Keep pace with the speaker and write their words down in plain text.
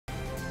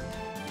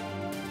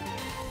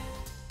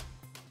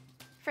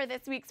For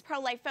this week's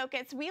Pro-Life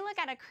Focus, we look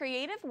at a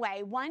creative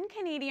way one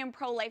Canadian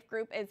pro-life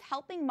group is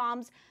helping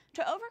moms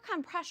to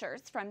overcome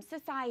pressures from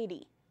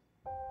society.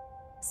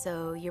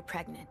 So you're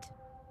pregnant.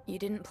 You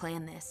didn't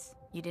plan this.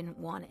 You didn't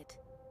want it.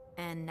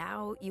 And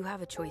now you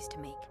have a choice to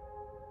make.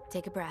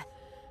 Take a breath.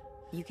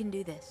 You can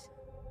do this.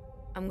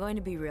 I'm going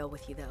to be real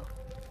with you, though.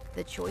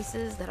 The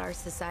choices that our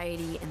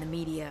society and the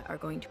media are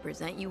going to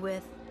present you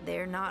with,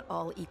 they're not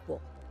all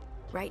equal.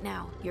 Right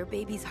now, your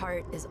baby's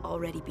heart is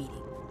already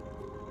beating.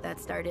 That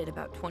started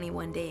about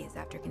 21 days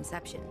after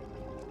conception.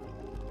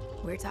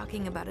 We're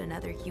talking about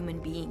another human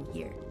being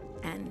here,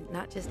 and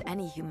not just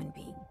any human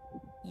being,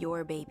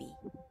 your baby.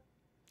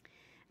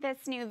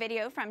 This new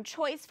video from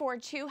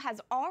Choice42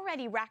 has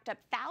already racked up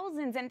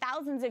thousands and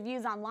thousands of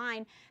views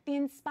online. The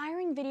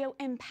inspiring video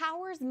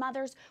empowers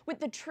mothers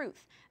with the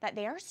truth that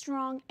they are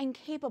strong and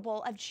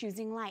capable of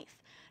choosing life.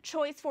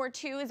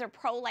 Choice42 is a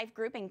pro-life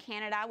group in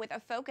Canada with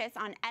a focus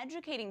on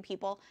educating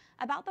people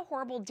about the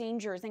horrible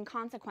dangers and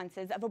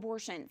consequences of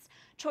abortions.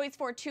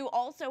 Choice42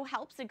 also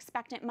helps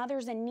expectant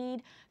mothers in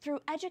need through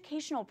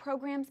educational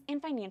programs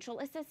and financial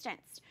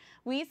assistance.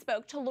 We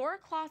spoke to Laura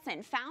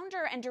Clausen,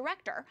 founder and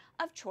director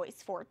of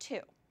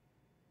Choice42.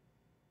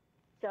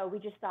 So we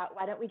just thought,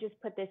 why don't we just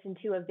put this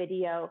into a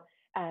video,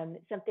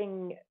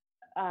 something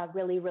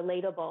really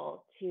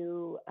relatable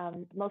to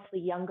mostly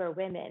younger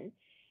women,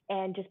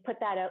 and just put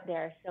that out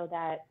there so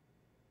that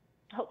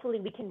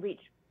hopefully we can reach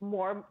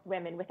more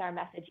women with our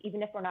message,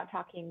 even if we're not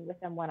talking with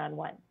them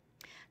one-on-one.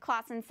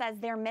 Clausen says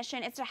their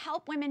mission is to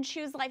help women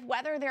choose life,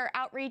 whether their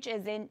outreach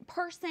is in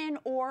person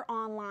or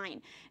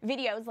online.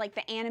 Videos like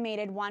the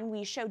animated one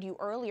we showed you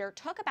earlier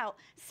took about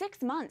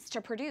 6 months to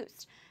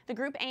produce. The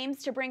group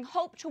aims to bring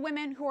hope to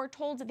women who are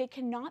told they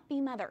cannot be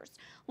mothers.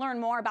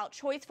 Learn more about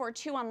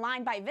Choice42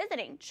 online by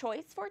visiting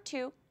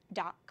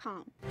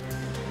choice42.com.